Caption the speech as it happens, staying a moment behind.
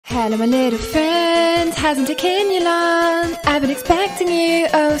Hello my little friend, hasn't taken you long. I've been expecting you,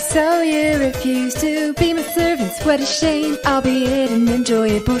 oh so you refuse to be my servants. What a shame, albeit an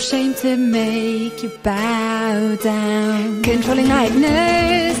enjoyable shame to make you bow down. Controlling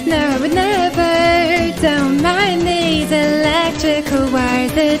lightness, no I would never. Don't mind these electrical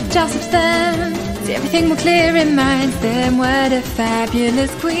wires that jostle them. See everything more clear in mind than what a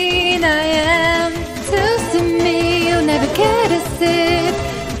fabulous queen I am. Toast to me, you'll never get a sip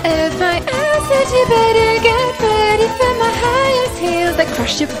of my acid. You better get ready for my highest heels that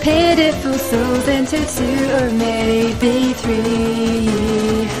crush your pitiful souls into two or maybe three.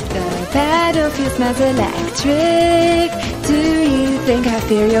 The battlefield smells electric. Do you think I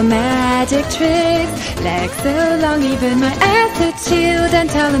fear your magic tricks? Legs so long, even my attitude and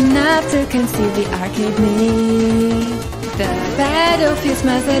tall enough to conceal the arcade me. The battlefield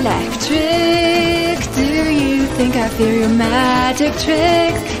smells electric. Do you think I fear your magic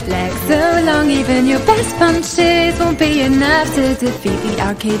tricks? Legs so long, even your best punches won't be enough to defeat the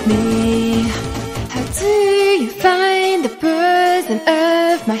arcade me. How do you find the person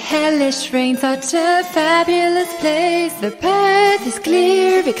of my hellish reign? Such a fabulous place. The path is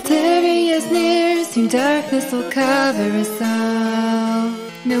clear, victory is near. Soon darkness will cover us all.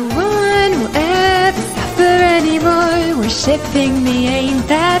 No one will ever suffer anymore. Worshipping me ain't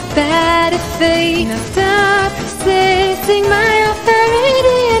that bad a fate. Now stop resisting my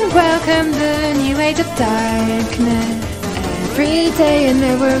authority and welcome the new age of darkness. Every day in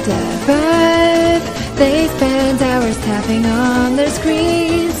their world above, they spend hours tapping on their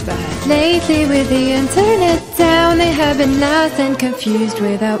screens. But lately with the internet down, they have been lost and confused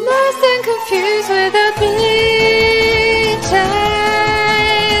without me. Childish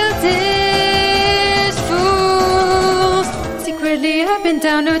fools. Secretly I've been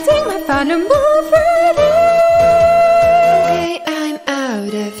downloading my final move ready. Okay, I'm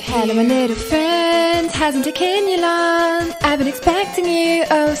out of here. Hello my little friend, hasn't taken you long. I've been expecting you,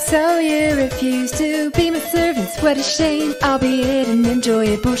 oh so you refuse to be my servants. What a shame, albeit an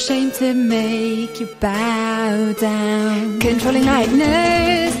enjoyable shame to make you bow down. Controlling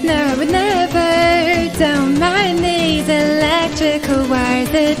lightness, no I would never. Don't mind these electrical wires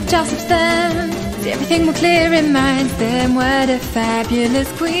that jostle them. See everything more clear in mind than what a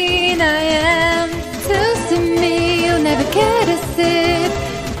fabulous queen I am. Toast to me, you'll never get a sip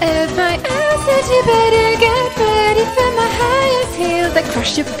of my acid. You better get ready for my highest heels that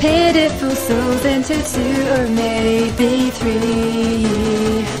crush your pitiful souls into two or maybe three.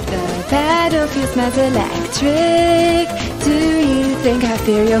 The battlefield smells electric. Do you think I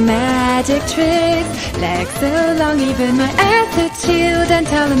fear your magic tricks? Legs so long, even my attitude and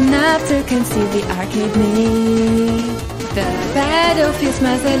tall enough to conceal the arcade me. The battlefield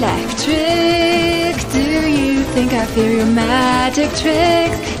smells electric. Do you think I fear your magic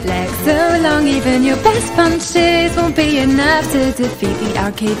tricks? Legs so long, even your best punches won't be enough to defeat the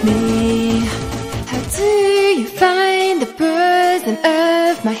arcade me. How do you find the person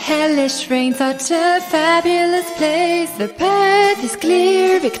of my hellish reign? Such a fabulous place. The path is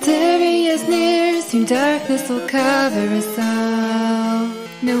clear, victory is near. Soon darkness will cover us all.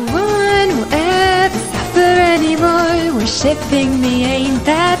 No one will ever suffer anymore. Worshipping me ain't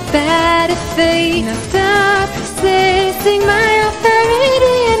that bad a fate. Now stop resisting my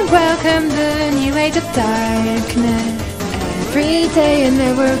authority and welcome the new age of darkness. Every day in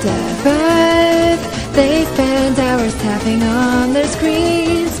their world above, they spend hours tapping on their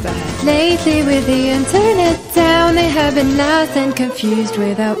screens. But lately with the internet down, they have been lost and confused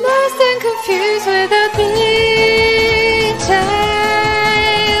without me. Childish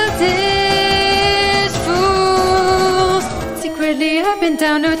fools. Secretly I've been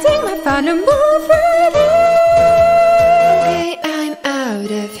downloading my final move ready. Okay, I'm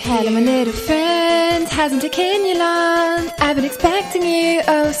out of here. Hello my little friend, hasn't taken you long. I've been expecting you,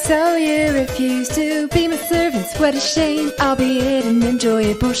 oh so you refuse to be my servants. What a shame, albeit an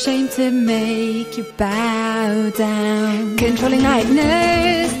enjoyable shame to make you bow down. Controlling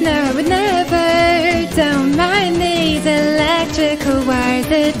lightness, no I would never. Don't mind these electrical wires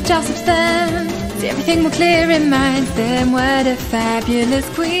that jostle them. See everything more clear in mind than what a fabulous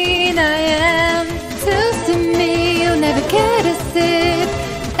queen I am. Toast to me, you'll never get a sip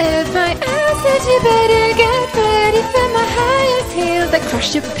of my acid. You better get ready for my highest heels that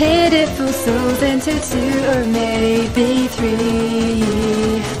crush your pitiful souls into two or maybe three.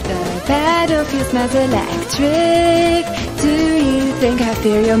 The battlefield smells electric. Do you think I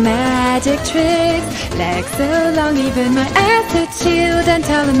fear your magic tricks? Legs so long, even my attitude and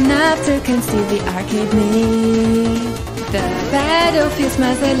tall enough to conceal the arcade me. The battlefield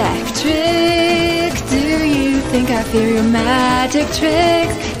smells electric. Do you think I fear your magic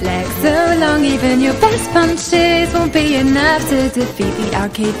tricks? Legs so long, even your best punches won't be enough to defeat the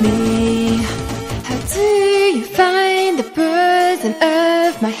arcade me. How do you find the burden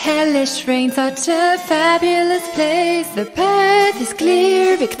of my hellish reign? Such a fabulous place. The path is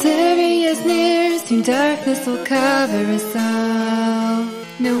clear, victory is near. Soon darkness will cover us all.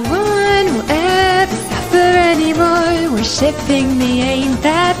 No one will ever suffer anymore. Worshipping me ain't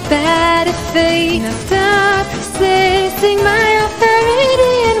that bad a fate. Now stop resisting my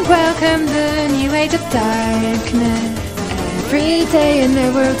authority and welcome the new age of darkness. Every day in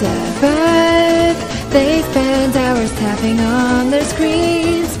their world above, they spend hours tapping on their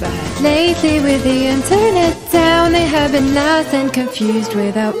screens. But lately with the internet down, they have been lost and confused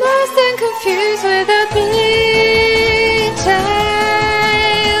without me.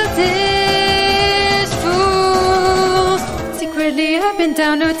 Childish fools. Secretly I've been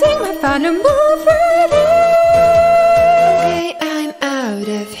downloading my fandom already. Okay, I'm out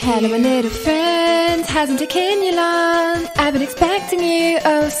of here. Hello, my little friend. Hasn't taken you long. I've been expecting you,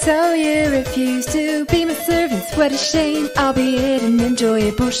 oh so you refuse to be my servant. What a shame, albeit an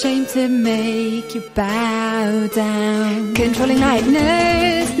enjoyable shame to make you bow down. Controlling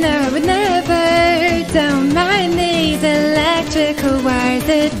lightness, no I would never. Down my knees, electrical wires,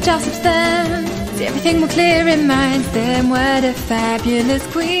 it jostles them. See everything more clear in mind than what a fabulous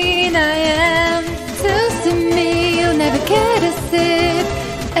queen I am. Toast to me, you'll never get a sip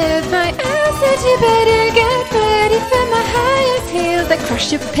of my acid. You better get ready for my highest heels that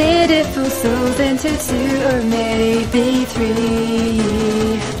crush your pitiful souls into two or maybe three.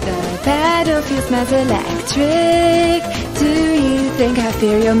 The battlefield smells electric. Do you think I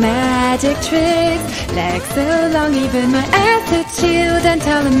fear your magic tricks? Legs so long, even my attitude and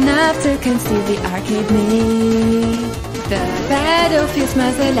tall enough to conceal the arcade me. The battlefield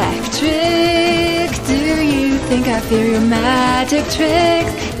smells electric. Do you think I fear your magic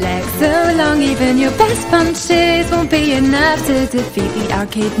tricks? Legs so long, even your best punches won't be enough to defeat the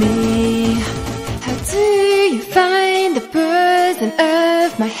arcade me. How do you find the burden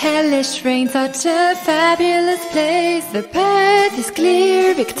of my hellish reign? Such a fabulous place. The path is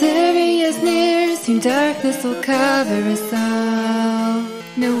clear, victory is near. Soon darkness will cover us all.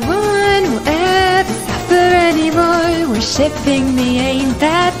 No one will ever suffer anymore. Worshipping me ain't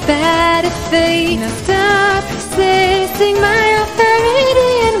that bad a fate. Now stop resisting my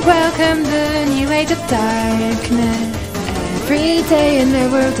authority and welcome the new age of darkness. Every day in their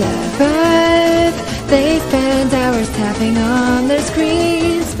world above, they spend hours tapping on their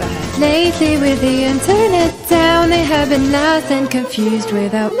screens. But lately with the internet down, they have been lost and confused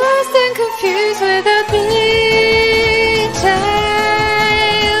without me.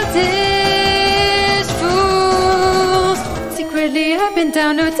 Childish fools. Secretly I've been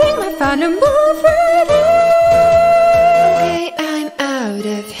downloading my fandom already. Okay, I'm out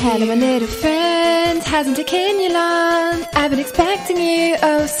of here. Hello, my little friend. Hasn't taken you long. I've been expecting you,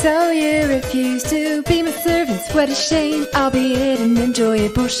 oh so you refuse to be my servant. What a shame, albeit an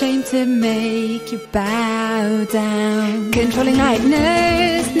enjoyable shame to make you bow down. Controlling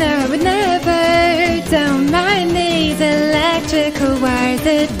lightness, no I would never. Down my knees, electrical wires,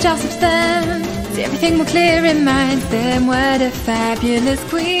 it jostles them. See everything more clear in mind than what a fabulous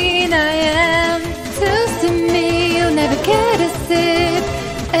queen I am. Toast to me, you'll never get a sip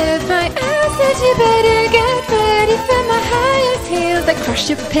of my acid. You better get ready for my highest heels that crush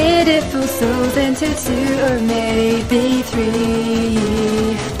your pitiful souls into two or maybe three.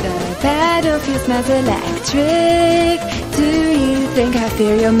 The battlefield smells electric. Do you think I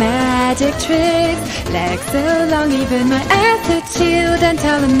fear your magic tricks? Legs so long, even my attitude and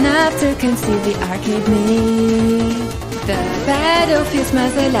tall enough to conceal the arcade me. The battlefield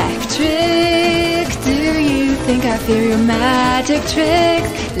smells electric. Do you think I fear your magic tricks?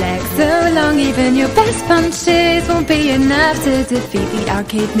 Legs so long, even your best punches won't be enough to defeat the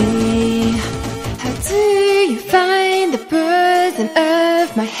arcade me. How do you find the burden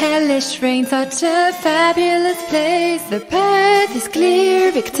of my hellish reign? Such a fabulous place. The path is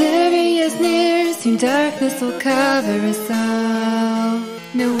clear, victory is near. Soon darkness will cover us all.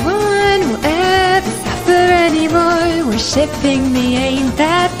 No one will ever suffer anymore. Worshipping me ain't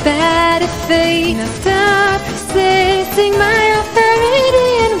that bad a fate. Now stop resisting my authority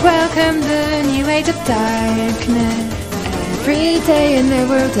and welcome the new age of darkness. Every day in their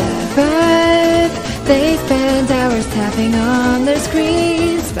world above, they spend hours tapping on their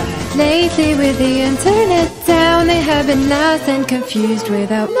screens. But lately with the internet down, they have been lost and confused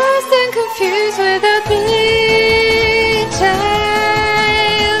without me.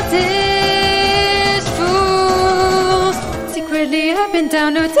 Childish fools. Secretly I've been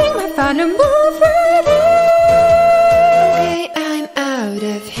downloading my fandom already.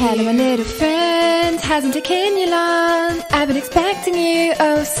 Hello, my little friend, hasn't taken you long. I've been expecting you,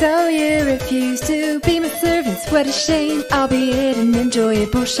 oh so you refuse to be my servant. What a shame, albeit an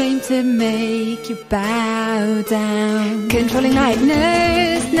enjoyable shame to make you bow down. Controlling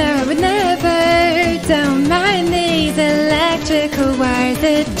lightness, no I would never. Don't mind these electrical wires,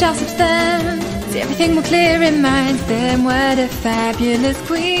 it jostles them. See everything more clear in mind than what a fabulous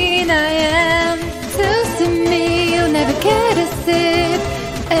queen I am. Toast to me, you'll never get a sip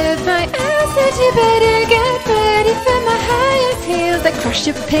of my acid. You better get ready for my highest heels that crush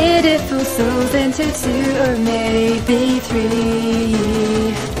your pitiful souls into two or maybe three.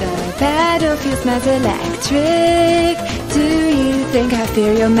 The battlefield smells electric. Do you think I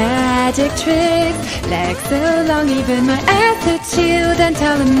fear your magic tricks? Legs so long, even my acid shield and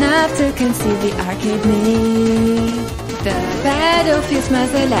tall enough to conceal the arcade me. The battlefield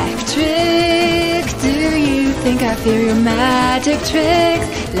smells electric. Do you think I fear your magic tricks?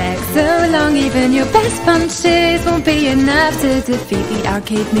 Legs so long, even your best punches won't be enough to defeat the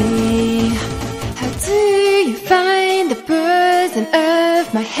arcade me. How do you find the bosom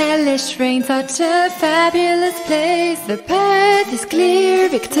of my hellish reign such a fabulous place? The path is clear,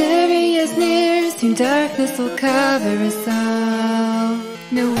 victory is near, soon darkness will cover us all.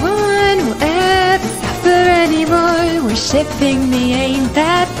 No one will ever suffer anymore, worshipping me ain't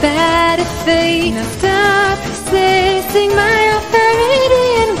that bad a fate. Now stop resisting my authority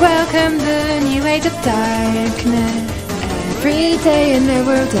and welcome the new age of darkness. Every day in their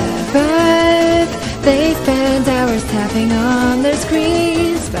world above, they spend hours tapping on their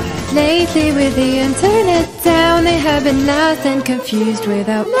screens. But lately with the internet down, they have been lost and confused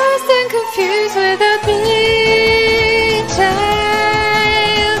without me. Childish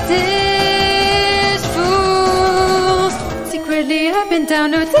fools, secretly I've been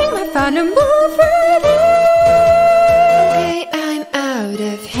downloading my fandom already. Okay, I'm out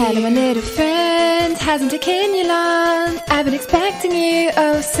of here. Hello, my little friend, hasn't taken you long. I've been expecting you,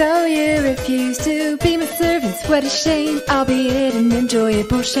 oh so you refuse to be my servant. What a shame, albeit an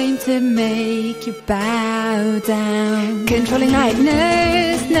enjoyable shame to make you bow down. Controlling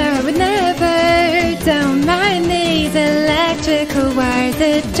lightness, no I would never. Don't mind these electrical wires,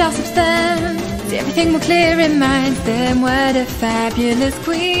 it jostles them. See everything more clear in mind than what a fabulous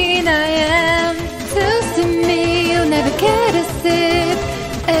queen I am. Toast to me, you'll never get a sip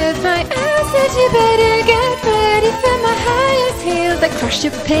of my acid. You better get ready for my highest heels that crush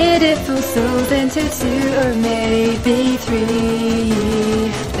your pitiful souls into two or maybe three.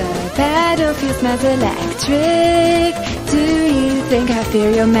 The battlefield smells electric. Do you think I fear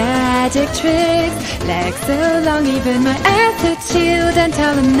your magic tricks? Legs so long, even my acid shield and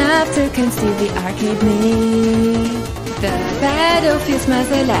tall enough to conceal the arcade me. The battlefield smells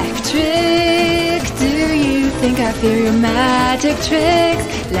electric. Do you think I fear your magic tricks?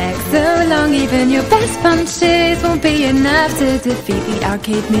 Legs so long, even your best punches won't be enough to defeat the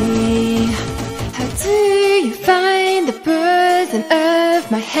arcade me. How do you find the bosom of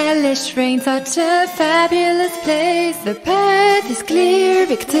my hellish reign such a fabulous place? The path is clear,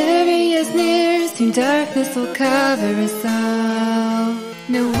 victory is near, soon darkness will cover us all.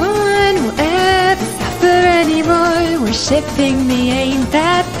 No one will ever suffer anymore, worshipping me ain't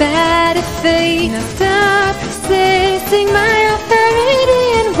that bad a fate. Now stop resisting my authority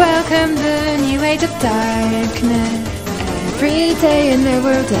and welcome the new age of darkness. Every day in their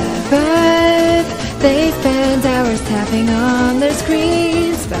world above, they spend hours tapping on their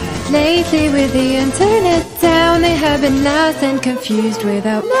screens. But lately with the internet down, they have been lost and confused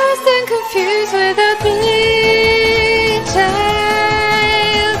without me. Childish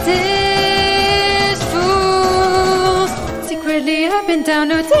fools, secretly I've been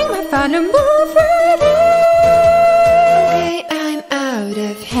downloading my fandom already. Okay, I'm out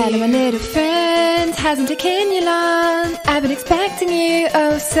of here. Hello, my little friend, hasn't taken you long. I've been expecting you,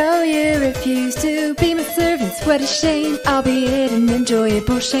 oh so you refuse to be my servant. What a shame, albeit an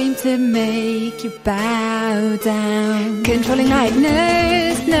enjoyable shame to make you bow down. Controlling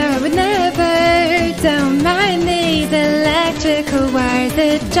lightness, no I would never. Don't mind these electrical wires,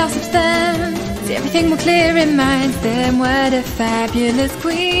 it jostles them. See everything more clear in mind than what a fabulous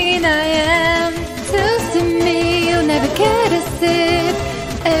queen I am. Toast to me, you'll never get a sip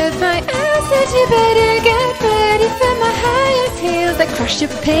of my acid. You better get ready for my highest heels that crush your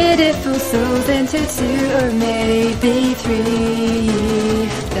pitiful souls into two or maybe three.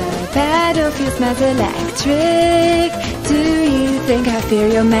 The battlefield smells electric. Do you think I fear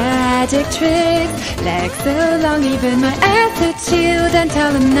your magic tricks? Legs so long, even my acid shield and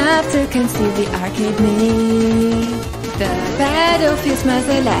tall enough to conceal the arcade me. The battlefield smells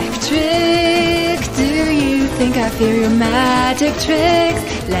electric. Do you think I fear your magic tricks?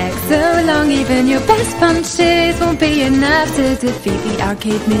 Legs so long, even your best punches won't be enough to defeat the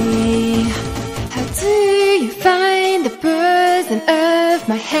arcade me. How do you find the burden of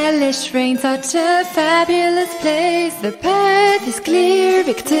my hellish reign? Such a fabulous place. The path is clear,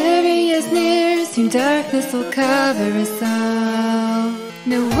 victory is near. Soon darkness will cover us all.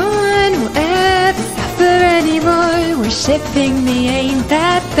 No one will ever suffer anymore. Worshipping me ain't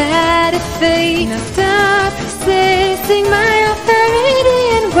that bad a fate. Now stop resisting my authority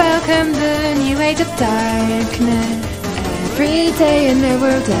and welcome the new age of darkness. Every day in their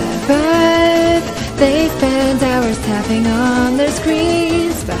world above, they spend hours tapping on their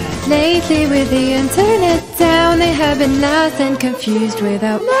screens. But lately with the internet down, they have been lost and confused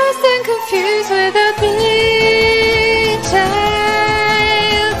without me. Childish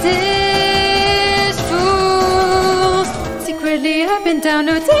fools. Secretly I've been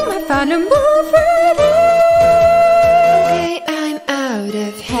downloading my fandom already. Okay, I'm out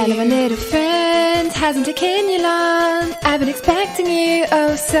of here. Hello, my little friend. Hasn't taken you long. I've been expecting you,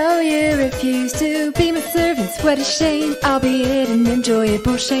 oh so you refuse to be my servant. What a shame, albeit an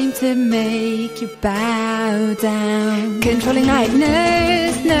enjoyable shame to make you bow down. Controlling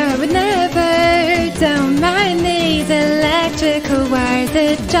lightness, no I would never. Don't mind these electrical wires,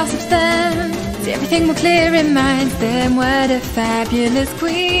 it jostles them. See, everything will clear reminds them what a fabulous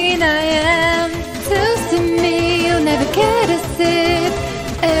queen I am. Toast to me, you'll never get a sip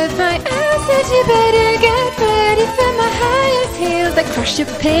of my acid. You better get ready for my highest heels that crush your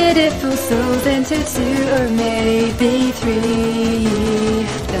pitiful souls into 2 or maybe 3.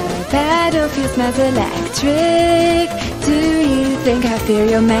 The battlefield smells electric. Do you think I fear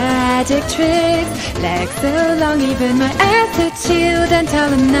your magic tricks? Legs so long, even my attitude and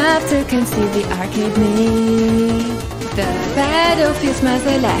tall enough to conceal the arcade me. The battlefield smells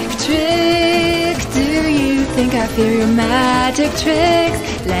electric. Do you think I fear your magic tricks?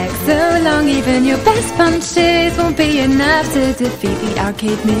 Legs so long, even your best punches won't be enough to defeat the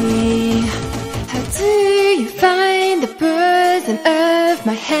arcade me. How do you find the burden of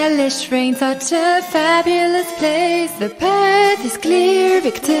my hellish reign? Such a fabulous place. The path is clear,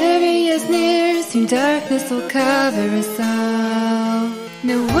 victory is near. Soon darkness will cover us all.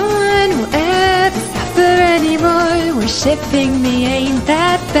 No one will ever suffer anymore. Worshipping me ain't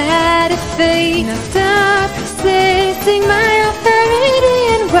that bad a fate. Now stop resisting my authority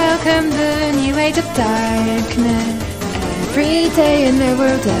and welcome the new age of darkness. Every day in their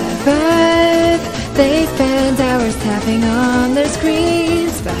world above, they spend hours tapping on their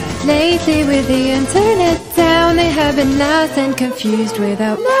screens. But lately with the internet down, they have been lost and confused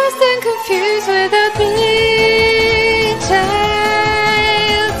without me.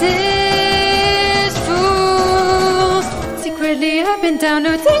 Childish fools. Secretly I've been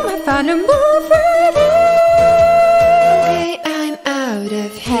downloading my fandom already. Okay, I'm out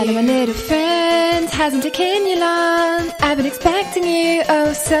of here. Hello, my little friend. Hasn't taken you long. I've been expecting you,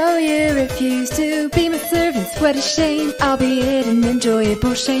 oh so you refuse to be my servant. What a shame, albeit an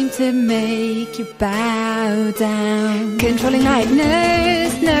enjoyable shame to make you bow down. Controlling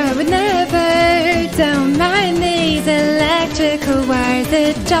lightness, no I would never. Don't mind these electrical wires,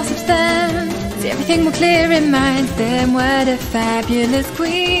 it jostles them. See, everything will clear reminds them what a fabulous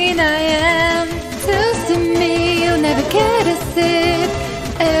queen I am. Toast to me, you'll never get a sip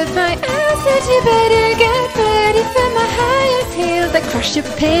of my acid. You better get ready for my highest heels that crush your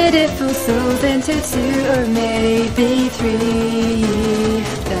pitiful souls into 2 or maybe 3.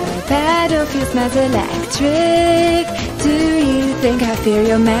 The battlefield smells electric. Do you think I fear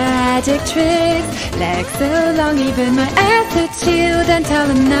your magic tricks? Legs so long, even my attitude and tall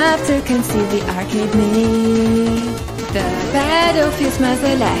enough to conceal the arcade me. The battlefield smells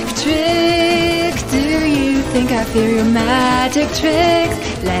electric. Do you think I fear your magic tricks?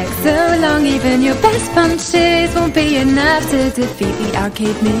 Legs so long, even your best punches won't be enough to defeat the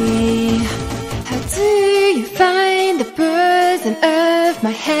arcade me. How do you find the burden of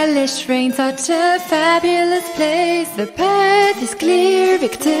my hellish reign? Such a fabulous place. The path is clear,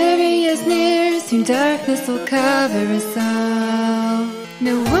 victory is near. Soon darkness will cover us all.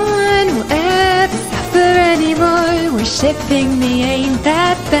 No one will ever suffer anymore. Worshipping me ain't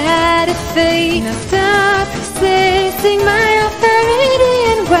that bad a fate. Now stop resisting my authority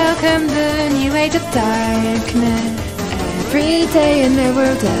and welcome the new age of darkness. Every day in their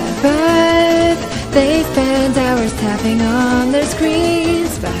world above, they spend hours tapping on their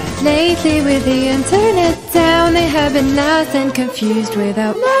screens. But lately with the internet down, they have been lost and confused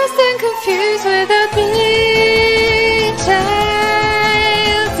without me.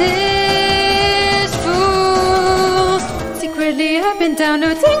 Childish fools. been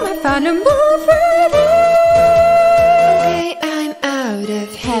downloading my phone move ready. Okay, I'm out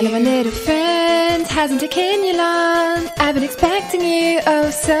of here. Hello, my little friend. Hasn't taken you long. I've been expecting you, oh,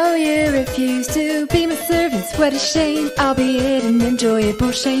 so you refuse to be my servant. What a shame, albeit an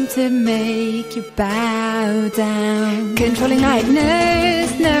enjoyable shame to make you bow down. Controlling night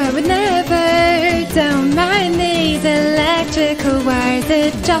nurse, no, I would never. Don't mind these electrical wires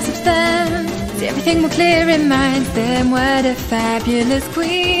that jostle them. See everything more clear reminds them what a fabulous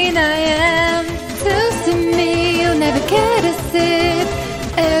queen I am. Toast to me, you'll never get a sip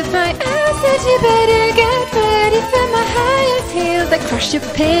of my acid. You better get ready for my highest heels that crush your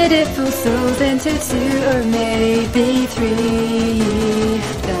pitiful souls into two or maybe three.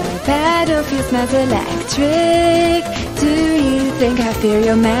 The battlefield smells electric. Do you think I fear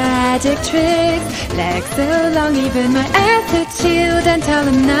your magic tricks? Legs so long, even my acid shield and tall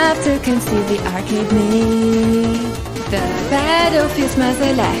enough to conceal the arcade me. The battlefield smells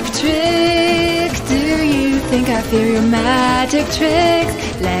electric. Do you think I fear your magic tricks?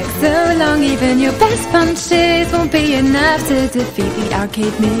 Legs so long, even your best punches won't be enough to defeat the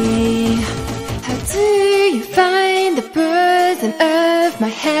arcade me. How do you find the burden of my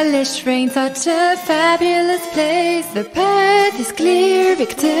hellish reign? Such a fabulous place. The path is clear,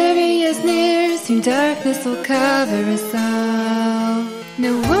 victory is near. Soon darkness will cover us all.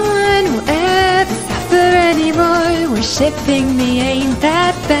 No one will ever suffer anymore. Worshipping me ain't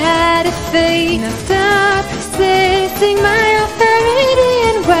that bad a fate. Now stop resisting my authority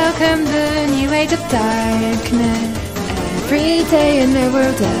and welcome the new age of darkness. Every day in the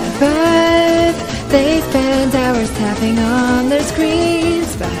world above, they spend hours tapping on their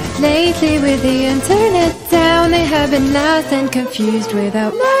screens. But lately with the internet down, they have been lost and confused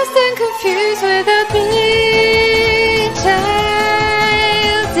without me. Childish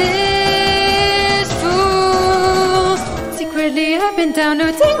fools. Secretly I've been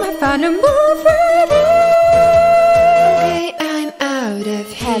downloading my phone move ready. Okay, I'm out of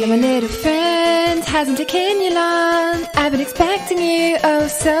here. Hello, my little friend. Hasn't taken you long. I've been expecting you, oh,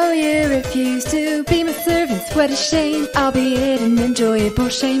 so you refuse to be my servant. What a shame, albeit an enjoyable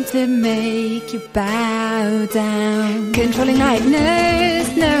shame to make you bow down. Controlling night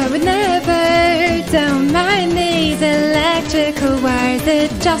nurse, no, I would never. Don't mind these electrical wires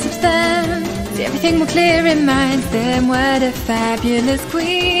that jostle them. See everything more clear reminds them what a fabulous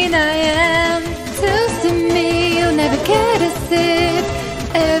queen I am. Toast to me, you'll never get a sip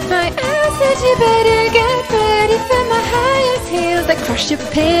of my acid. You better get ready for my highest heels that crush your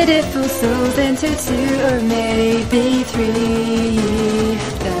pitiful souls into two or maybe three.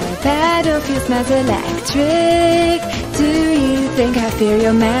 The battlefield smells electric. Do you think I fear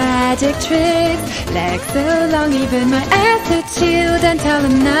your magic tricks? Legs so long, even my acid shield and tall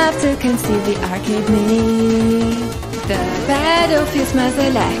enough to conceal the arcade me. The battlefield smells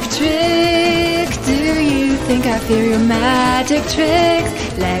electric. Do you think I fear your magic tricks?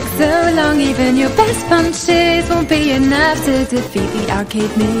 Legs so long, even your best punches won't be enough to defeat the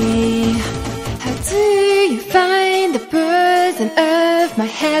arcade me. How do you find the burden of my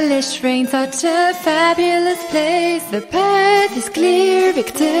hellish reign? Such a fabulous place. The path is clear,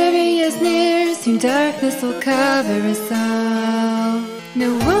 victory is near. Soon darkness will cover us all.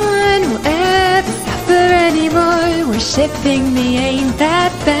 No one will ever suffer anymore. Worshipping me ain't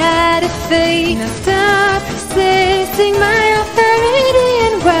that bad a fate. Now stop resisting my authority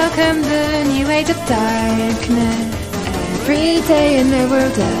and welcome the new age of darkness. Every day in the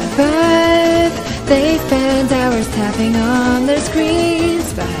world above, they spend hours tapping on their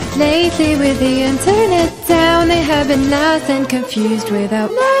screens. But lately with the internet down, they have been lost and confused without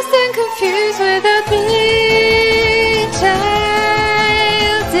me. Childish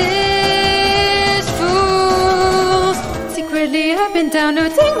fools. Secretly I've been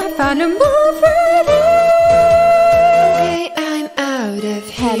downloading my phone move ready. Okay, I'm out of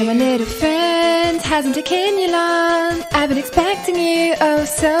here. Hello, my little friend. Hasn't taken you long. I've been expecting you, oh,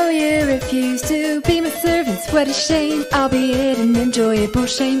 so you refuse to be my servant. What a shame, albeit an enjoyable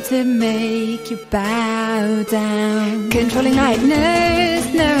shame to make you bow down. Controlling night nurse,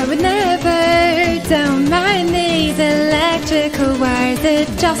 no, I would never. Don't mind these electrical wires that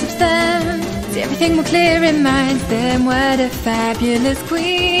jostle them. See everything more clear reminds them what a fabulous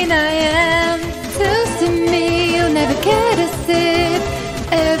queen I am. Toast to me, you'll never get a sip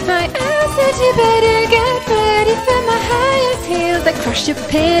of my acid. You better get ready for my highest heels that crush your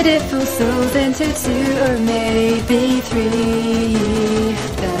pitiful souls into two or maybe three.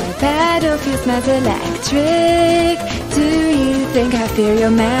 The battlefield smells electric. Do you think I fear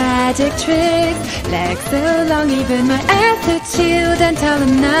your magic tricks? Legs so long, even my acid shield and tall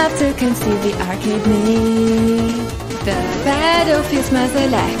enough to conceal the arcade me. The battlefield smells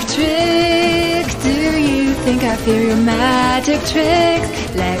electric. Do you think I fear your magic tricks?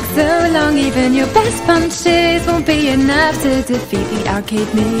 Legs so long, even your best punches won't be enough to defeat the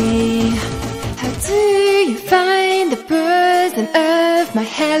arcade me. How do you find the burden of my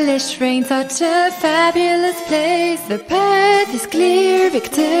hellish reign? Such a fabulous place. The path is clear,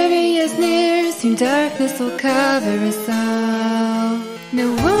 victory is near. Soon darkness will cover us all.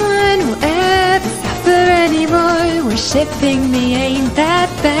 No one will ever suffer anymore. Worshipping me ain't that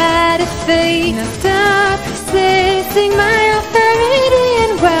bad a fate. Now stop resisting my authority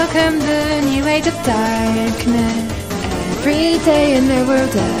and welcome the new age of darkness. Every day in their world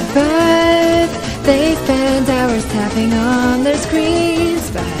above, they spend hours tapping on their screens.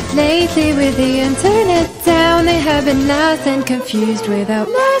 But lately with the internet down, they have been lost and confused without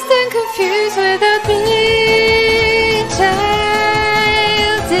me.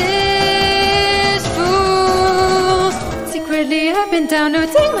 Childish fools. Secretly I've been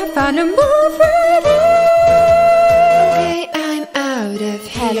downloading my fandom already. Okay, I'm out of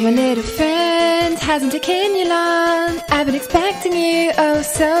here. Hello, my little friend. Hasn't taken you long. I've been expecting you, oh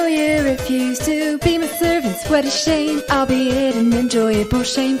so you refuse to be my servant. What a shame, albeit an enjoyable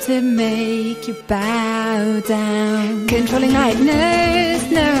shame to make you bow down. Controlling lightness,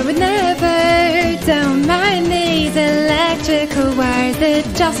 no I would never. Down my knees, electrical wires that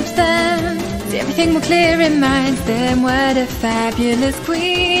jostle them. See everything more clear in minds than what a fabulous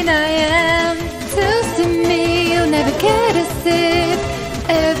queen I am. Toast to me, you'll never get a sip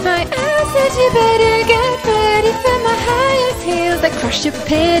of my acid. You better get ready for my highest heels that crush your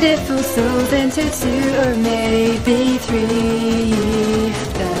pitiful souls into two or maybe three.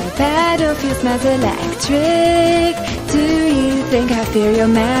 The battlefield smells electric. Do you think I fear your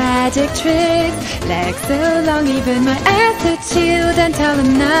magic tricks? Legs so long, even my attitude and tall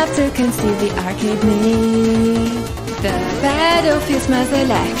enough to conceal the arcade me. The battlefield smells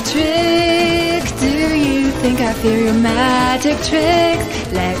electric. Do you think I fear your magic tricks?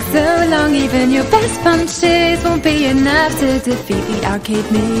 Legs so long, even your best punches won't be enough to defeat the arcade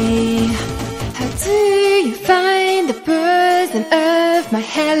me. How do you find the burden of my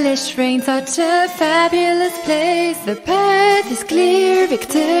hellish reign? Such a fabulous place. The path is clear,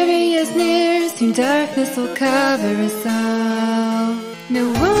 victory is near. Soon darkness will cover us all. No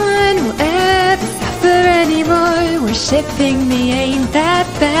one will ever suffer anymore. Worshipping me ain't that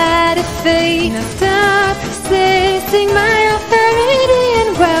bad a fate. Now stop resisting my authority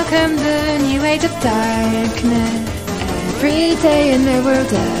and welcome the new age of darkness. Every day in their world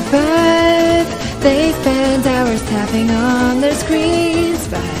above, they spend hours tapping on their screens.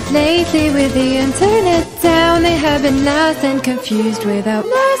 But lately with the internet down, they have been lost and confused without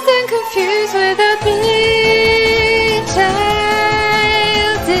me.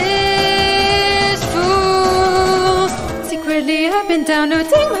 Childish fools. Secretly I've been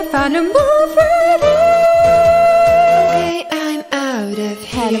downloading my fandom already. Okay, I'm out of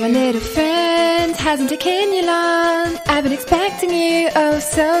here. Hello, my little friend. Hasn't taken you long. I've been expecting you, oh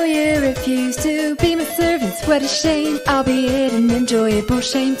so you refuse to be my servant. What a shame, albeit an enjoyable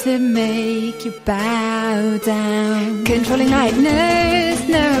shame to make you bow down. Controlling lightness,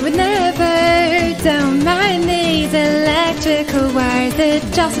 no I would never. Down my knees, electrical wires that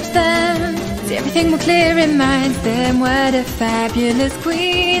jostle them. See everything more clear in minds than what a fabulous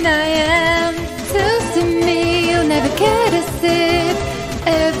queen I am. Toast to me, you'll never get a sip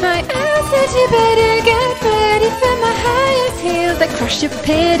of my acid. You better get ready for my highest heels that crush your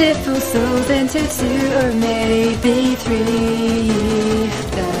pitiful souls into two or maybe three.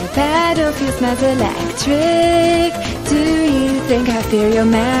 The battlefield smells electric. Do you think I fear your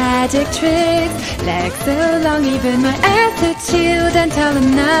magic tricks? Legs so long, even my attitude and tall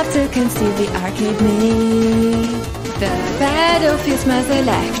enough to conceal the arcade me. The battlefield smells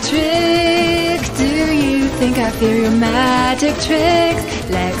electric. Do you think I fear your magic tricks?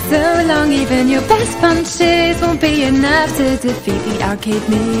 Legs so long, even your best punches won't be enough to defeat the arcade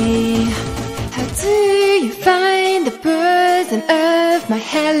me. How do you find the burden of my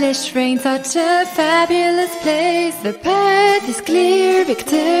hellish reign? Such a fabulous place. The path is clear,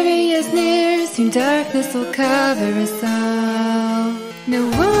 victory is near. Soon darkness will cover us all. No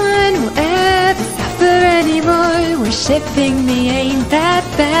one will ever suffer anymore. Worshipping me ain't that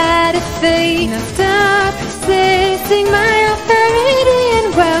bad a fate. Now stop resisting my authority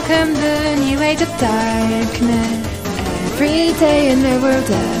and welcome the new age of darkness. Every day in their world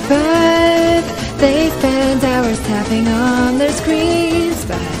above, they spend hours tapping on their screens.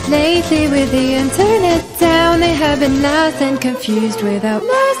 But lately with the internet down, they have been lost and confused without me.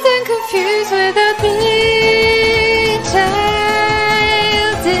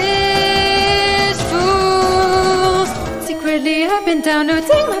 Childish fools.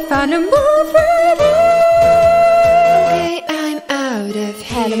 downloading my phone and move ready. Okay, I'm out of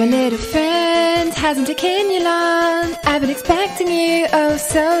here. Hello, my little friend, hasn't taken you long. I've been expecting you, oh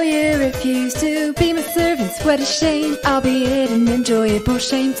so you refuse to be my servant. What a shame, albeit an enjoyable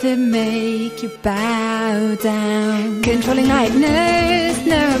shame to make you bow down. Controlling lightness,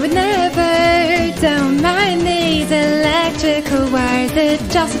 no I would never. Don't mind these electrical wires that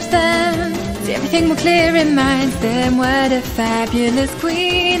jostle them. See everything more clear reminds them what a fabulous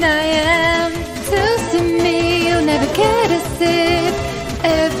queen I am. Toast to me, you'll never get a sip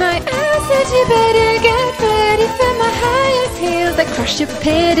of my acid. You better get ready for my highest heels that crush your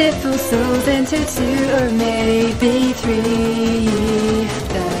pitiful souls into two or maybe three.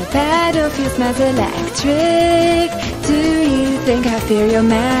 The battlefield smells electric. Do you think I fear your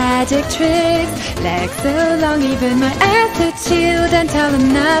magic tricks? Legs so long, even my attitude and tall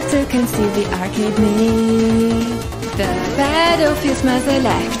enough to conceal the arcade me. The battlefield smells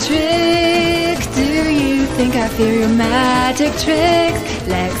electric. Do you think I fear your magic tricks?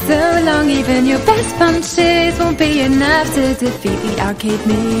 Legs so long, even your best punches won't be enough to defeat the arcade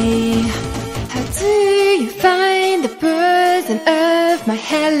me. How do you find the burden of my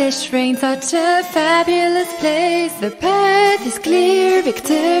hellish reign? Such a fabulous place. The path is clear,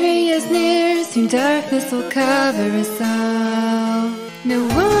 victory is near. Soon darkness will cover us all. No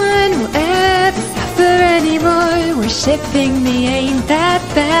one will ever suffer anymore. Worshipping me ain't that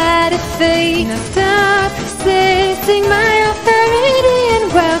bad a fate. Now stop resisting my authority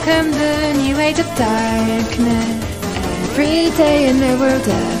and welcome the new age of darkness. Every day in their world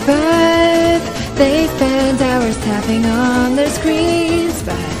above, they spend hours tapping on their screens.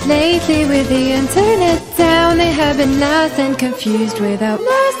 But lately with the internet down, they have been lost and confused without me.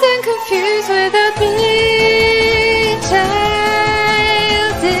 Childish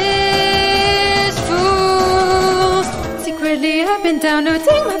fools. Secretly I've been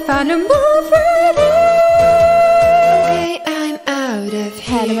downloading my phone and move ready. Okay, I'm out of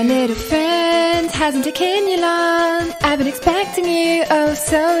here. Hello, my little friend, hasn't taken you long. I've been expecting you, oh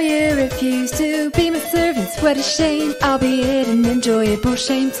so you refuse to be my servant. What a shame, albeit an enjoyable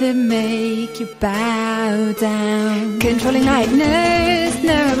shame to make you bow down. Controlling lightness,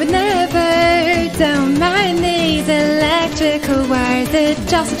 no I would never. Don't mind these electrical wires that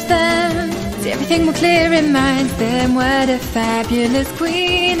jostle them. See everything more clear reminds them what a fabulous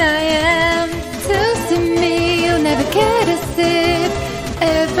queen I am. Toast to me, you'll never get a sip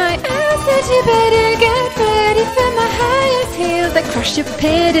of my acid. You better get ready for my highest heels that crush your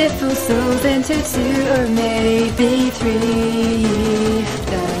pitiful souls into two or maybe three.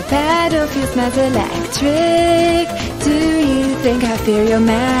 The battlefield smells electric. Do you think I fear your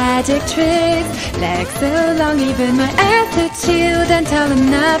magic tricks? Legs so long, even my attitude and tall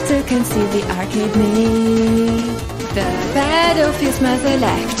enough to conceal the arcade me. The battlefield smells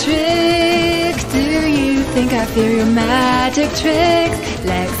electric. Do you think I fear your magic tricks?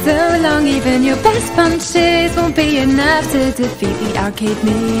 Legs so long, even your best punches won't be enough to defeat the arcade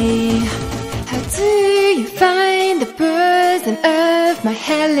me. How do you find the burden of my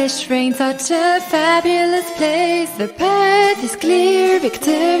hellish reign? Such a fabulous place. The path is clear,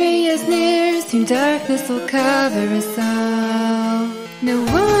 victory is near. Soon darkness will cover us all. No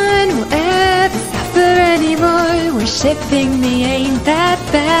one will ever suffer anymore. Worshipping me ain't that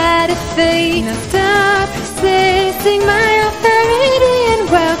bad a fate. Now stop resisting my authority and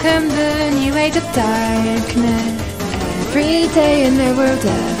welcome the new age of darkness. Every day in their world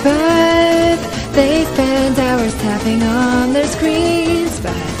above, they spend hours tapping on their screens.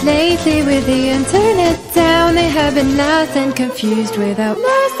 But lately with the internet down, they have been lost and confused without me.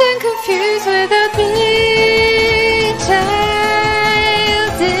 Childish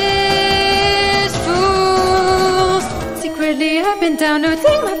fools. Secretly I've been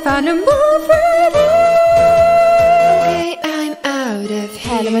downloading my phone and move ready. Okay, I'm out of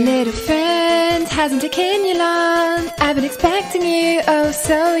here. Hello, my little friend, hasn't taken you long. I've been expecting you, oh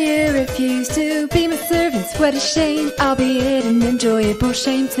so you refuse to be my servant. What a shame, albeit an enjoyable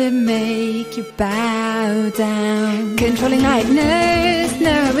shame to make you bow down. Controlling lightness,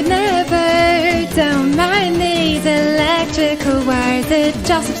 no I would never. Don't mind these electrical wires that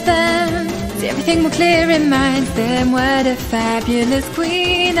jostle them. See everything more clear reminds them what a fabulous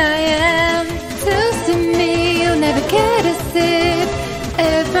queen I am. Toast to me, you'll never get a sip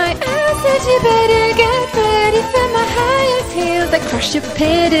of my acid. You better get ready for my highest heels that crush your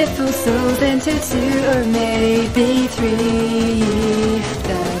pitiful souls into two or maybe three.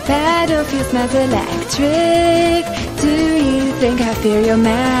 The battlefield smells electric. Do you think I fear your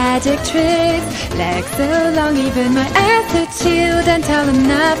magic tricks? Legs so long, even my attitude and tall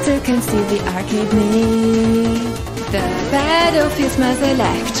enough to conceal the arcade me. The battlefield smells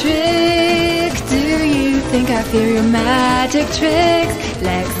electric. Do you think I fear your magic tricks?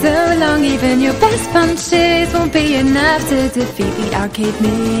 Legs so long, even your best punches won't be enough to defeat the arcade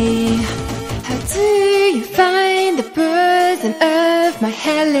me. How do you find the burden of my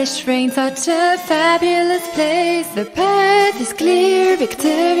hellish reign? Such a fabulous place. The path is clear,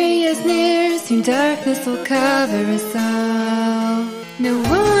 victory is near. Soon darkness will cover us all. No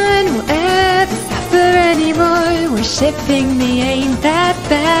one will ever suffer anymore. Worshipping me ain't that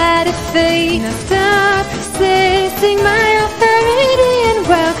bad a fate. Now stop resisting my authority and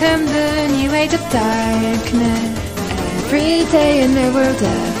welcome the new age of darkness. Every day in their world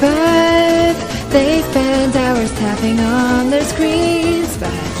above, they spend hours tapping on their screens.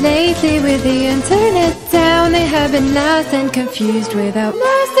 But lately with the internet down, they have been lost and confused without me.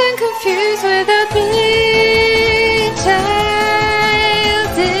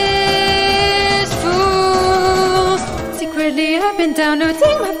 Childish fools. Secretly I've been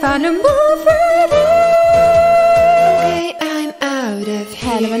downloading my fandom already. Okay, I'm out of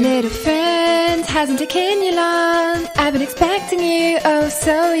here. Hello, my little friend. Hasn't taken you long. I've been expecting you, oh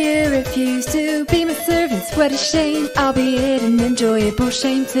so you refuse to be my servants. What a shame, albeit an enjoyable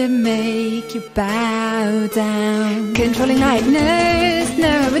shame to make you bow down. Controlling nightmares, no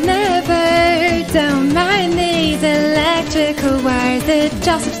I would never. Down my knees, electrical wires that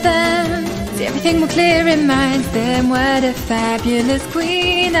jostle them. See everything more clear in minds than what a fabulous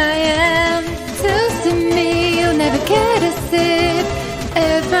queen I am. Toast to me, you'll never get a sip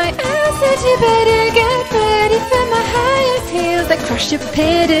of my acid. You better get ready for my highest heels that crush your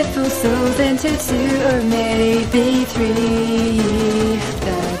pitiful souls into two or maybe three.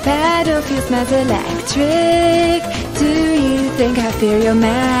 The battlefield smells electric. Do you think I fear your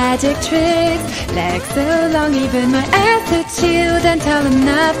magic tricks? Legs so long, even my acid shield and tall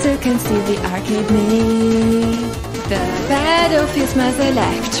enough to conceal the arcade me. The battlefield smells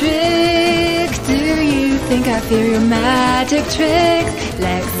electric. Do you think I fear your magic tricks?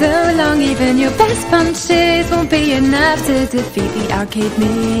 Legs so long, even your best punches won't be enough to defeat the arcade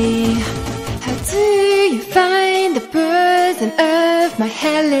me. How do you find the burden of my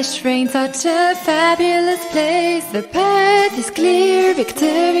hellish reign? Such a fabulous place. The path is clear,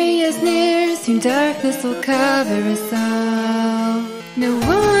 victory is near. Soon darkness will cover us all. No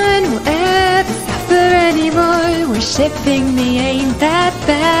one will ever suffer anymore. Worshipping me ain't that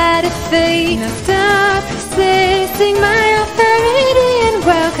bad a fate. Now stop resisting my authority and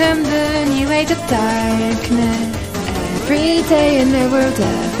welcome the new age of darkness. Every day in their world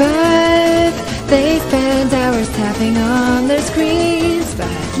above, they spend hours tapping on their screens. But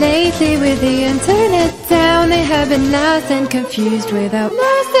lately with the internet down, they have been lost and confused without me.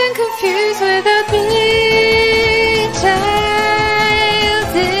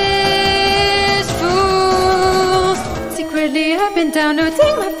 Childish fools. Secretly I've been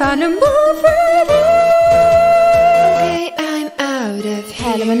downloading my fandom already. Okay, I'm out of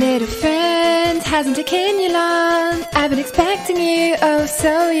here. Hello, my little friend. Hasn't taken you long. I've been expecting you, oh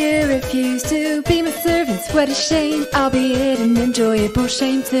so you refuse to be my servants. What a shame, albeit an enjoyable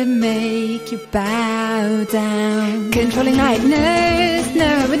shame to make you bow down. Controlling nightmares, no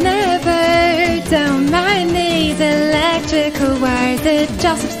I would never. Down my knees, electrical wires that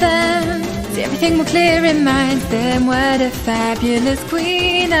jostle them. See everything more clear in minds than what a fabulous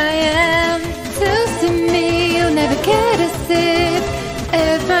queen I am. Toast to me, you'll never get a sip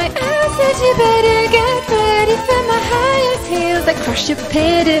of my acid. You better get ready for my highest heels that crush your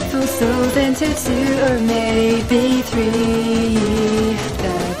pitiful souls into two or maybe three.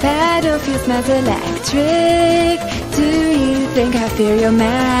 The battlefield smells electric. Do you think I fear your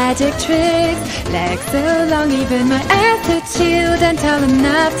magic tricks? Legs so long, even my acid shield and tall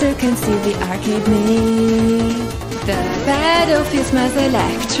enough to conceal the arcade me. The battlefield smells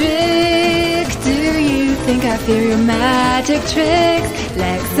electric. Do you think I fear your magic tricks?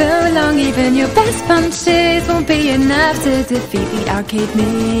 Legs so long, even your best punches won't be enough to defeat the arcade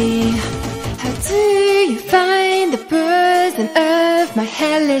me. How do you find the burden of my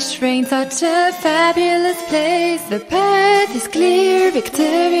hellish reign? Such a fabulous place. The path is clear,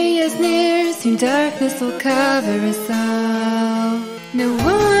 victory is near. Soon darkness will cover us all. No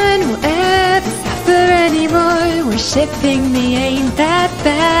one will ever suffer anymore. Worshipping me ain't that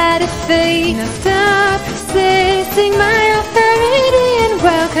bad a fate. Now stop resisting my authority and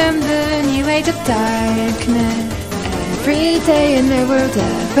welcome the new age of darkness. Every day in their world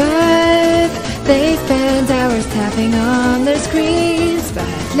above, they spend hours tapping on their screens. But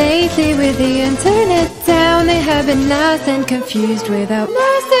lately with the internet down, they have been lost and confused without me.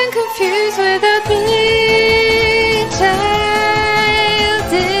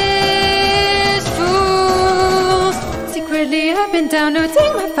 Childish fools.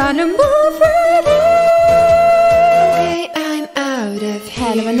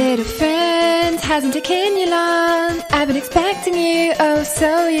 little friend, hasn't taken you long. I've been expecting you, oh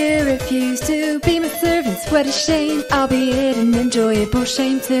so you refuse to be my servant. What a shame, albeit an enjoyable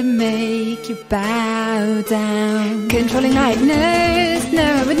shame to make you bow down. Controlling night nurse, no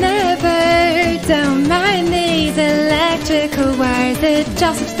I would never. Don't mind these electrical wires that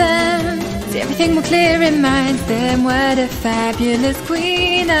jostle them. See everything more clear in mind than what a fabulous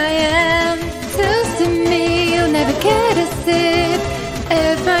queen I am. Toast to me, you'll never get a sip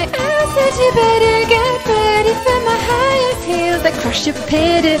of my acid. You better get ready for my highest heels that crush your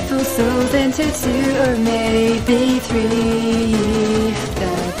pitiful souls into two or maybe three. The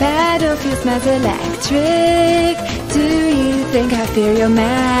battlefield smells electric. Do you think I fear your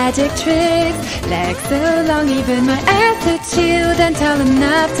magic tricks? Legs so long, even my acid shield and tall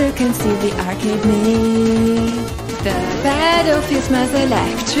enough to conceal the arcade me. The battlefield smells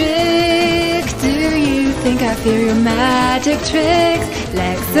electric. Do you think I fear your magic tricks?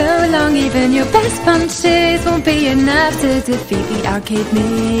 Legs so long, even your best punches won't be enough to defeat the arcade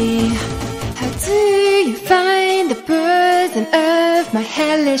me. How do you find the bosom of my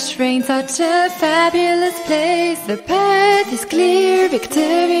hellish reign? Such a fabulous place. The path is clear,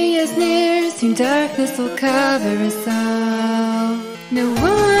 victory is near. Soon darkness will cover us all. No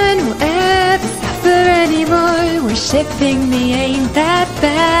one will ever suffer anymore. Worshipping me ain't that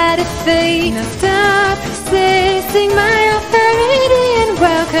bad a fate. Now stop resisting my authority and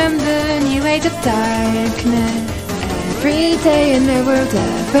welcome the new age of darkness. Every day in their world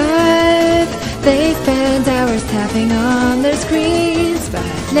above, they spend hours tapping on their screens. But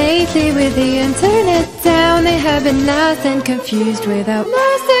lately with the internet down, they have been lost and confused without me.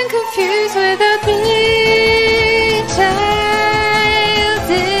 Childish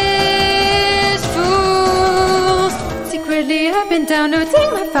fools. Secretly I've been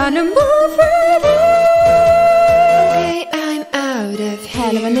downloading my fandom already. Okay, I'm out of here.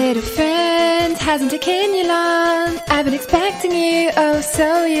 Hello, my little friend, hasn't taken you long. I've been expecting you, oh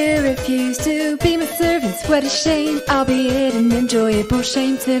so you refuse to be my servant. What a shame, albeit an enjoyable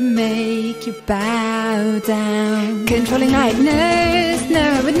shame to make you bow down. Controlling night nurse, no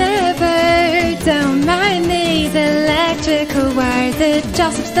I would never. Don't mind these electrical wires that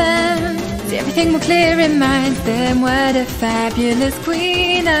jostle them. See everything more clear in mind than what a fabulous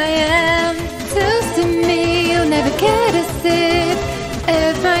queen I am. Toast to me, you'll never get a sip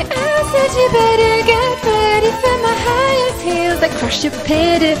of my acid. You better get ready for my highest heels that crush your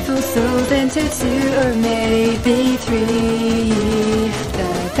pitiful souls into two or maybe three. The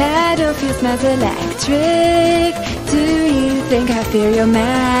battlefield smells electric. Do you think I fear your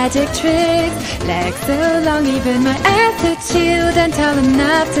magic tricks? Legs so long, even my acid shield and tall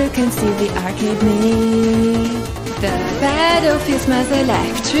enough to conceal the arcade me. The battlefield smells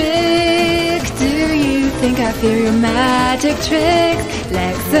electric. Do you think I fear your magic tricks?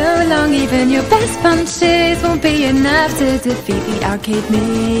 Legs so long, even your best punches won't be enough to defeat the arcade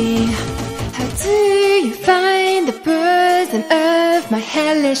me. How do you find the bosom of my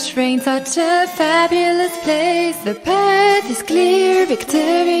hellish reign? Such a fabulous place. The path is clear,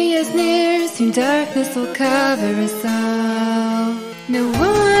 victory is near. Soon darkness will cover us all. No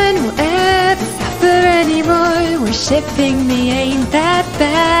one will ever suffer anymore. Worshipping me ain't that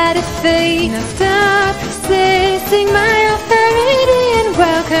bad a fate. Now stop resisting my authority and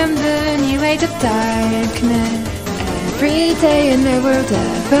welcome the new age of darkness. Every day in their world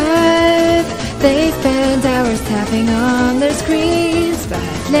above, they spend hours tapping on their screens. But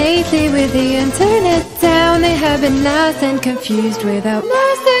lately with the internet down, they have been lost and confused without me.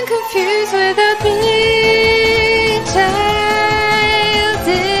 Childish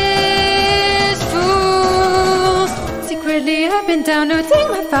fools. Secretly I've been downloading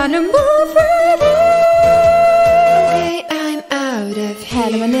my fandom already. Okay, I'm out of here.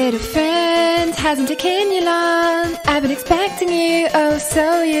 Hello, my little friend, hasn't taken you long. I've been expecting you, oh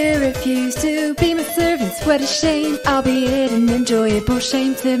so you refuse to be my servant. What a shame, albeit an enjoyable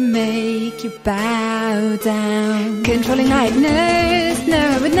shame to make you bow down. Controlling night nurse, no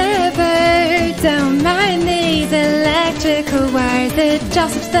I would never. Don't mind these electrical wires that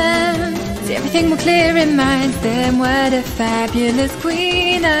jostle them. See everything more clear in mind than what a fabulous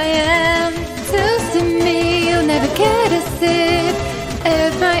queen I am. Toast to me, you'll never get a sip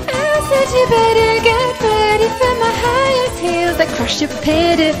of my acid. You better get ready for my highest heels that crush your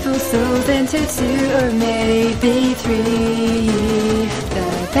pitiful souls into two or maybe three. The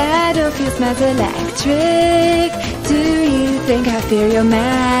battlefield smells electric. Do you think I fear your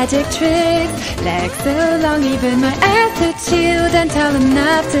magic tricks? Legs so long, even my acid shield and tall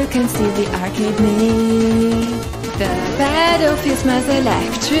enough to conceal the arcade me. The battlefield smells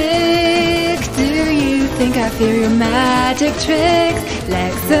electric. Do you think I fear your magic tricks?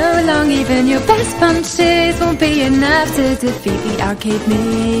 Legs so long, even your best punches won't be enough to defeat the arcade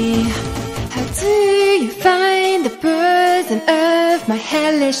me. How do you find the burden of my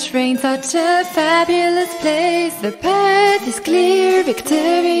hellish reign? Such a fabulous place. The path is clear,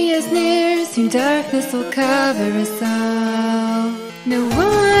 victory is near. Soon darkness will cover us all. No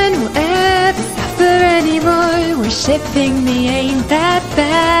one will ever suffer anymore. Worshipping me ain't that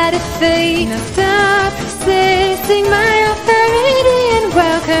bad a fate. Now stop resisting my authority and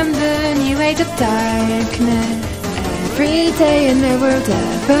welcome the new age of darkness. Every day in their world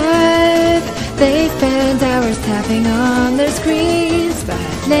above, they spend hours tapping on their screens. But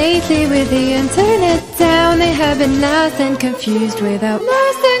lately with the internet down, they have been lost and confused without me.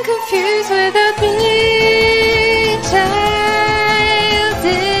 Childish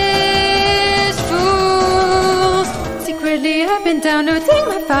fools. Secretly I've been downloading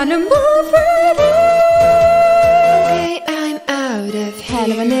my fandom already. Okay, I'm out of here.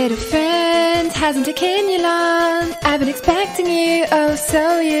 Hello, my little friend. Hasn't taken you long. I've been expecting you, oh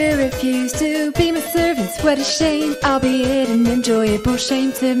so you refuse to be my servant. What a shame, albeit an enjoyable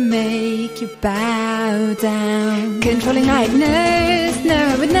shame to make you bow down. Controlling nightmares, no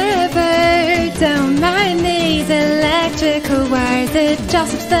I would never. Down my knees, electrical wires, it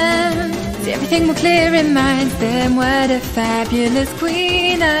jostles them. See everything more clear reminds them what a fabulous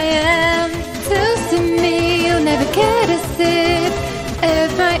queen I am. Toast to me, you'll never get a sip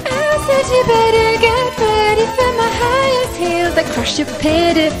of my acid. You better get ready for my highest heels that crush your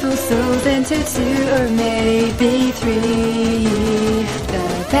pitiful souls into 2 or maybe 3. The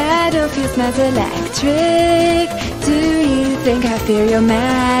battlefield smells electric. Do you think I fear your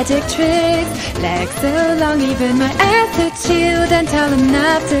magic tricks? Legs so long, even my acid shield and tall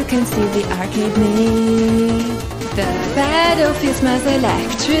enough to conceal the arcade me. The battlefield smells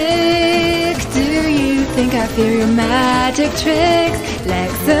electric. Do you think I fear your magic tricks?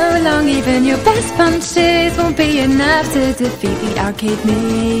 Legs so long, even your best punches won't be enough to defeat the arcade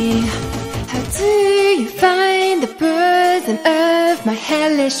me. How do you find the burden of my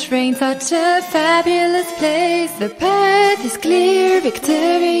hellish reign? Such a fabulous place. The path is clear,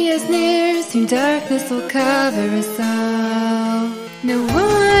 victory is near. Soon darkness will cover us all. No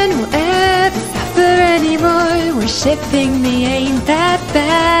one will ever suffer anymore. Worshipping me ain't that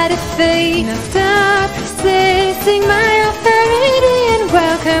bad a fate. Now stop resisting my authority and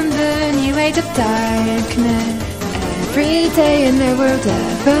welcome the new age of darkness. Every day in their world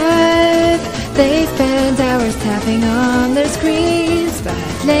above, they spend hours tapping on their screens. But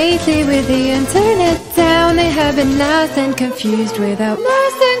lately with the internet down, they have been lost and confused without me.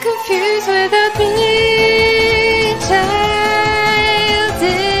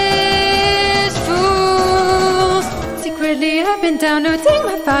 Childish fools. Secretly I've been downloading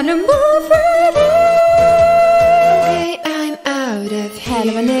my fandom already. Okay, I'm out of here.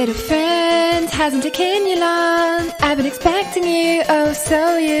 Hello, my little friend. Hasn't taken you long. I've been expecting you, oh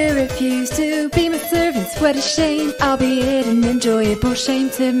so you refuse to be my servants. What a shame, albeit an enjoyable shame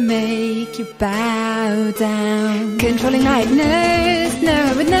to make you bow down. Controlling nightmares, no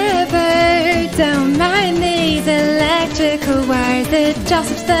I would never. Down my knees, electrical wires, it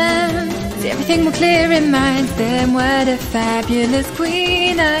jostles them. See everything more clear reminds them what a fabulous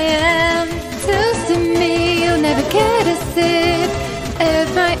queen I am. Toast to me, you'll never get a sip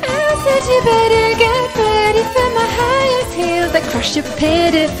of my acid. You better get ready for my highest heels that crush your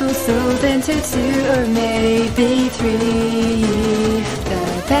pitiful souls into 2 or maybe 3. The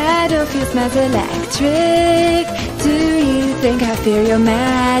battlefield smells electric. Do you think I fear your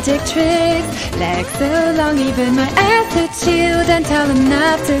magic tricks? Legs so long, even my acid shield and tall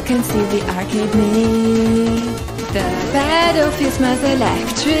enough to conceal the arcade me. The battlefield smells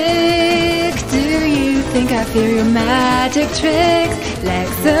electric. Do you think I fear your magic tricks?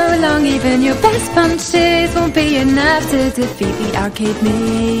 Legs so long, even your best punches won't be enough to defeat the arcade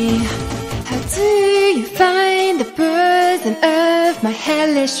me. How do you find the burden of my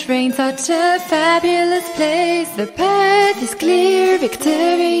hellish reign? Such a fabulous place. The path is clear,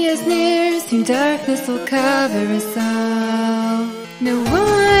 victory is near. Soon darkness will cover us all. No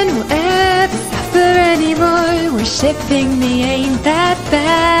one will ever suffer anymore. Worshipping me ain't that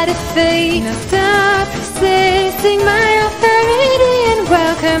bad a fate. Now stop resisting my authority and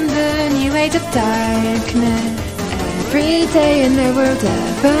welcome the new age of darkness. Every day in their world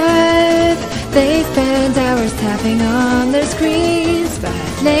above, they spend hours tapping on their screens. But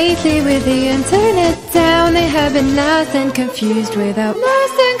lately with the internet down, they have been lost and confused without me.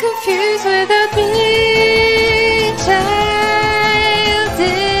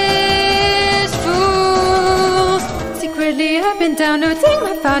 Childish fools.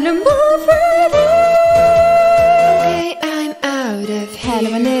 found a move ready. Okay, I'm out of here. Hello,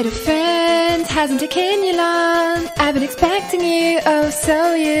 my little friend, hasn't taken you long. I've been expecting you, oh,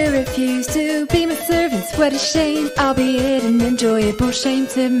 so you refuse to be my servant. What a shame, albeit an enjoyable shame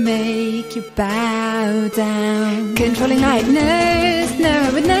to make you bow down. Controlling lightness, no,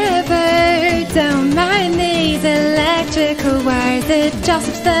 I would never. Down my knees, electrical wires that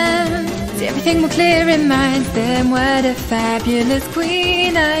jostle them. See everything more clear in mind than what a fabulous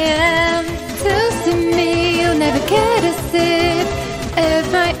queen I am. Toast to me, you'll never get a sip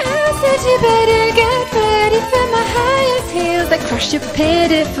of my acid. You better get ready for my highest heels that crush your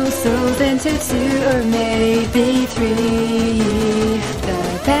pitiful soul into two or maybe three. The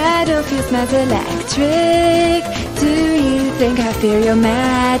battlefield smells electric. Do you think I fear your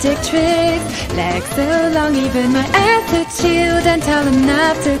magic tricks? Legs so long, even my acid shield and tall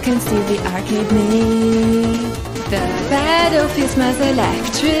enough to conceal the arcade me. The battlefield smells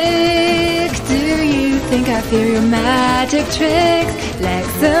electric. Do you think I fear your magic tricks?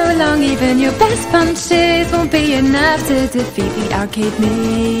 Legs so long, even your best punches won't be enough to defeat the arcade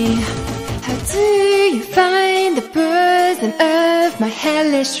me. How do you find the prison of my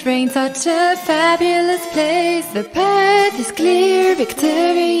hellish reign? Such a fabulous place. The path is clear,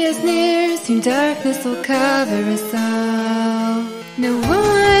 victory is near. Soon darkness will cover us all. No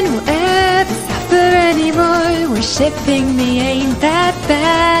one will ever suffer anymore. Worshipping me ain't that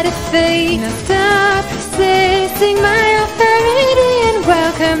bad a fate. Now stop resisting my authority and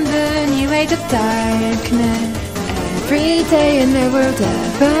welcome the new age of darkness. Every day in the world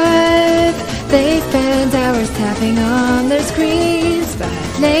above, they spend hours tapping on their screens. But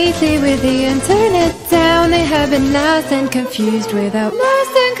lately with the internet down, they have been lost and confused without me.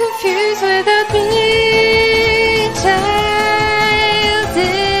 Childish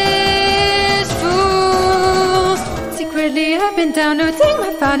fools, secretly I've been downloading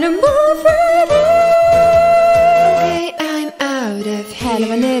my found a move ready. Okay, I'm out of here. Hello,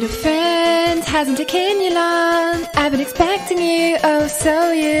 my little friend, hasn't taken you long. I've been expecting you, oh,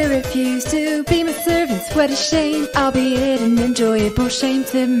 so you refuse to be my servant. What a shame, albeit an enjoyable shame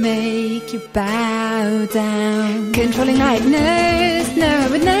to make you bow down. Controlling lightness, no, I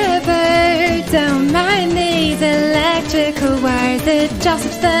would never. Down my knees, electrical wires that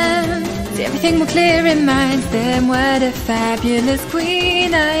jostle them. See everything more clear in mind than what a fabulous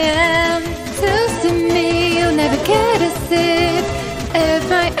queen I am. Toast to me, you'll never get a sip of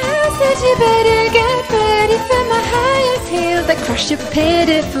my acid. You better get ready for my highest heels that crush your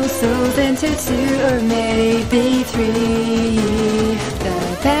pitiful souls into two or maybe three. The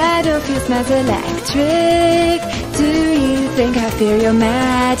battlefield smells electric. Do you think I fear your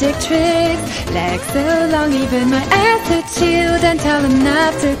magic tricks? Legs so long, even my acid shield and tall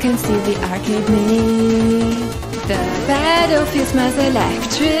enough to conceal the arcade me. The battlefield smells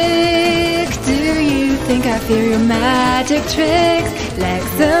electric. Do you think I fear your magic tricks? Legs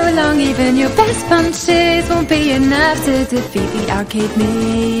so long, even your best punches won't be enough to defeat the arcade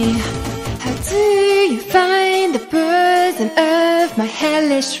me. How do you find the prison of my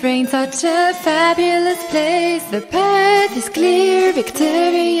hellish reign? Such a fabulous place. The path is clear,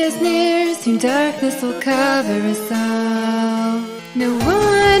 victory is near. Soon darkness will cover us all. No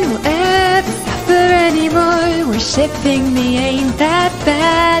one will ever suffer anymore. Worshipping me ain't that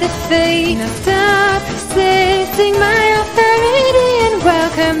bad a fate. Now stop resisting my authority and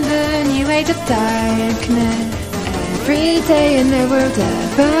welcome the new age of darkness. Every day in the world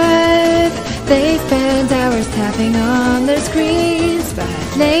above, they spend hours tapping on their screens. But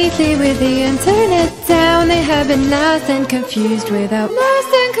lately with the internet down, they have been lost and confused without me.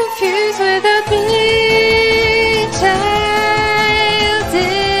 Childish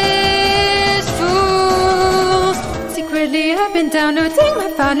fools, secretly I've been downloading my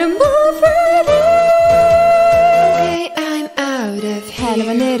found a move ready. Okay, I'm out of here. Hello,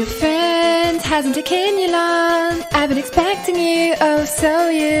 my little friend, hasn't taken you long. I've been expecting you, oh, so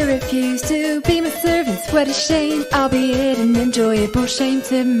you refuse to be my servant. What a shame, albeit an enjoyable shame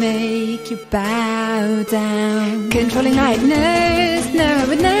to make you bow down. Controlling lightness, no, I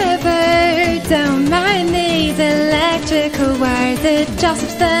would never. Down my knees, electrical wires that jostle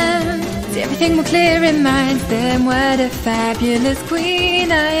them. See everything more clear in mind than what a fabulous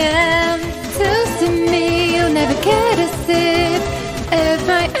queen I am. Toast to me, you'll never get a sip of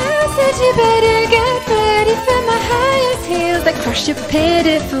my acid. You better get ready for my highest heels that crush your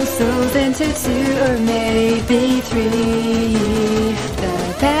pitiful souls into two or maybe three. The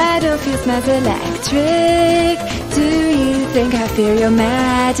battlefield smells electric. Do you think I fear your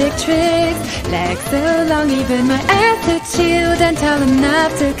magic tricks? Legs so long, even my acid shield and tall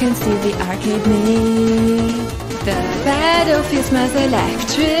enough to conceal the arcade me. The battlefield smells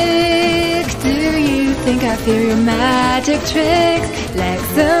electric. Do you think I fear your magic tricks? Legs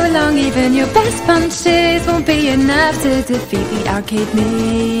so long, even your best punches won't be enough to defeat the arcade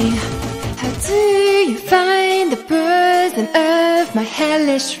me. How do you find the burden of my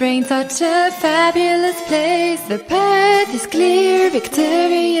hellish reign? Such a fabulous place. The path is clear,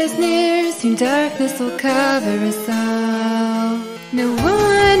 victory is near. Soon darkness will cover us all. No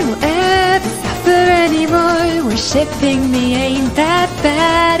one will ever suffer anymore. Worshipping me ain't that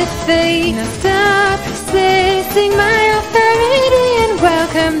bad a fate. Now stop resisting my authority and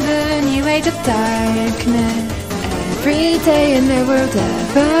welcome the new age of darkness. Every day in their world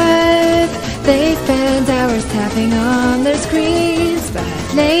above, they spend hours tapping on their screens. But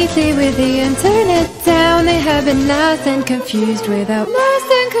lately with the internet down, they have been lost and confused without me.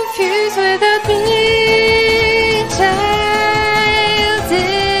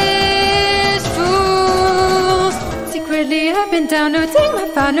 Childish fools. Secretly I've been downloading my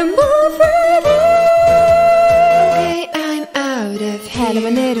fandom already. Okay, I'm out of here. Hello, my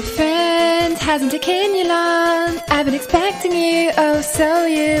little friend. Hasn't taken you long. I've been expecting you, oh so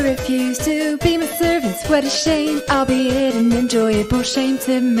you refuse to be my servants. What a shame, albeit an enjoyable shame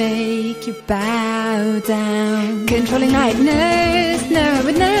to make you bow down. Controlling nightmares, no I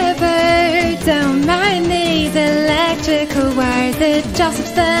would never. Don't mind these electrical wires that jostle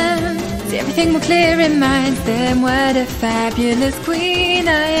them. See everything more clear reminds them what a fabulous queen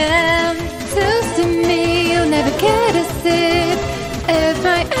I am. Toast to me, you'll never get a sip of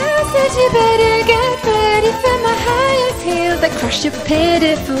my acid. You better get ready for my highest heels that crush your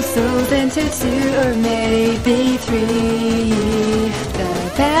pitiful souls into two or maybe three. The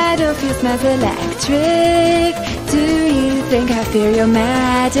battlefield smells electric. Do you think I fear your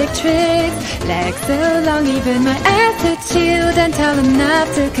magic tricks? Legs so long, even my acid shield and tall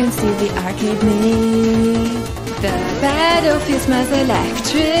enough to conceal the arcade me. The battlefield smells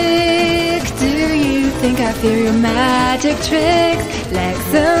electric. Do you think I fear your magic tricks? Legs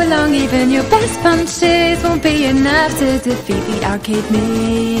so long, even your best punches won't be enough to defeat the arcade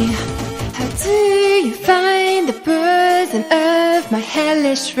me. How do you find the burden of my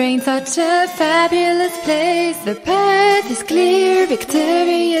hellish reign? Such a fabulous place. The path is clear,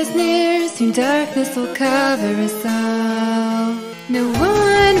 victory is near. Soon darkness will cover us all. No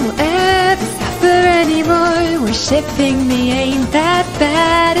one will ever suffer anymore. Worshipping me ain't that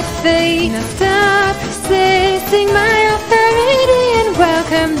bad a fate. Now stop resisting my authority and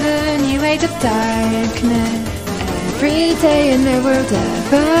welcome the new age of darkness. Every day in their world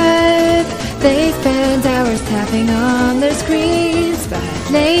above, they spend hours tapping on their screens. But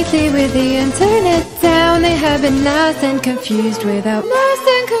lately with the internet down, they have been lost and confused without me.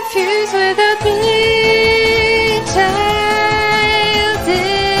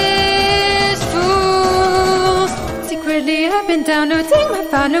 Childish fools. Secretly I've been downloading my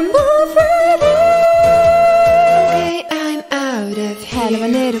fandom already. Okay, I'm out of here. Hello, my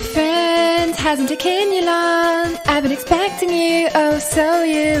little friend. Hasn't taken you long. I've been expecting you, oh so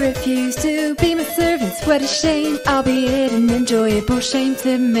you refuse to be my servants. What a shame, albeit an enjoyable shame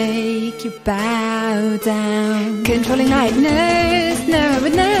to make you bow down. Controlling nightmares, no I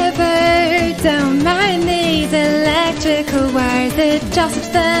would never. Don't mind these electrical wires that jostle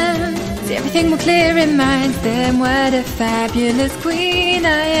them. See everything more clear reminds them what a fabulous queen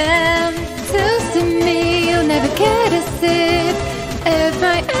I am. Toast to me, you'll never get a sip of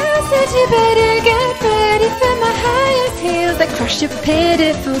my acid. You better get ready for my highest heels that crush your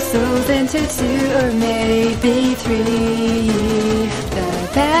pitiful souls into two or maybe three. The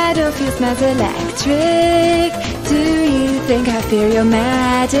battlefield smells electric. Do you think I fear your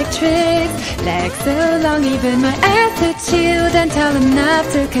magic tricks? Legs so long, even my acid shield and tall enough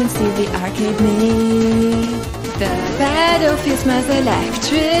to conceal the arcade me. The battlefield smells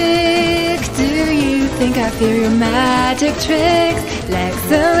electric. Do you think I fear your magic tricks? Legs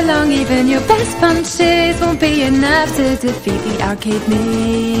so long, even your best punches won't be enough to defeat the arcade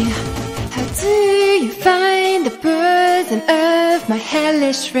me. How do you find the burden of my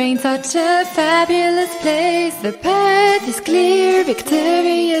hellish reign? Such a fabulous place. The path is clear,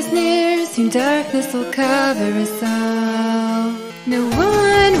 victory is near. Soon darkness will cover us all. No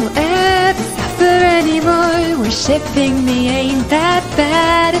one will ever suffer anymore. Worshipping me ain't that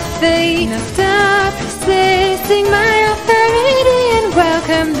bad a fate. Now stop resisting my authority and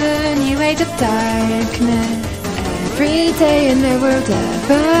welcome the new age of darkness. Every day in their world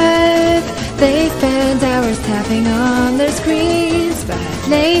above, they spend hours tapping on their screens. But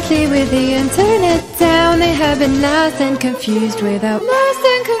lately with the internet down, they have been lost and confused without me.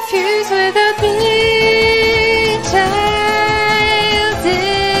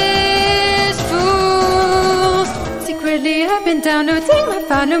 Childish fools.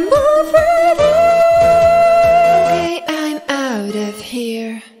 found a move